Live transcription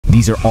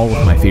These are all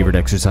of my favorite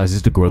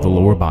exercises to grow the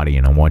lower body,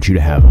 and I want you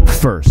to have them.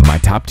 First, my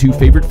top 2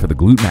 favorite for the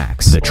glute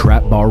max, the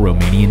trap bar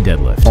Romanian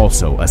deadlift.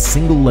 Also, a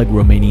single leg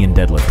Romanian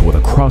deadlift with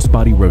a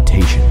cross-body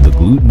rotation, the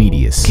glute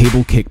medius.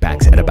 Cable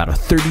kickbacks at about a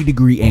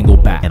 30-degree angle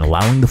back and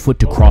allowing the foot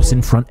to cross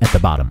in front at the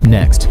bottom.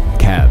 Next,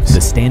 calves,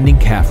 the standing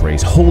calf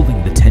raise,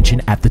 holding the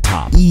tension at the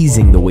top,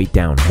 easing the weight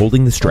down,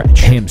 holding the stretch.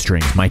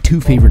 Hamstrings, my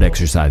 2 favorite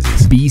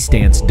exercises, B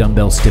stance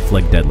dumbbell stiff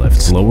leg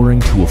deadlifts, lowering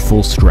to a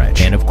full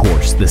stretch, and of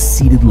course, the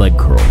seated leg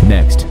curl.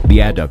 Next, the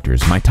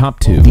adductors, my top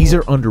 2. These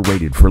are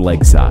underrated for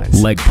leg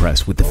size. Leg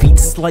press with the feet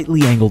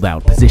slightly angled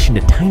out, positioned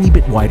a tiny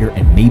bit wider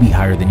and maybe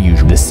higher than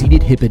usual. The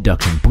seated hip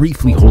adduction,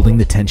 briefly holding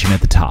the tension at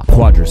the top.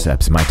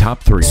 Quadriceps, my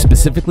top 3.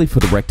 Specifically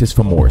for the rectus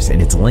femoris in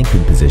its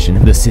lengthened position,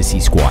 the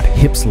sissy squat,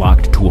 hips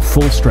locked to a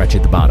full stretch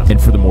at the bottom.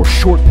 And for the more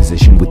short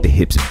position with the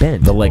hips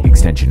bent, the leg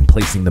extension,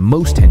 placing the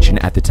most tension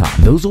at the top.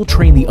 Those will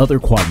train the other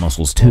quad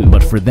muscles too,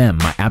 but for them,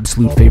 my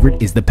absolute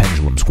favorite is the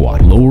pendulum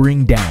squat,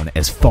 lowering down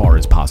as far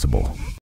as possible.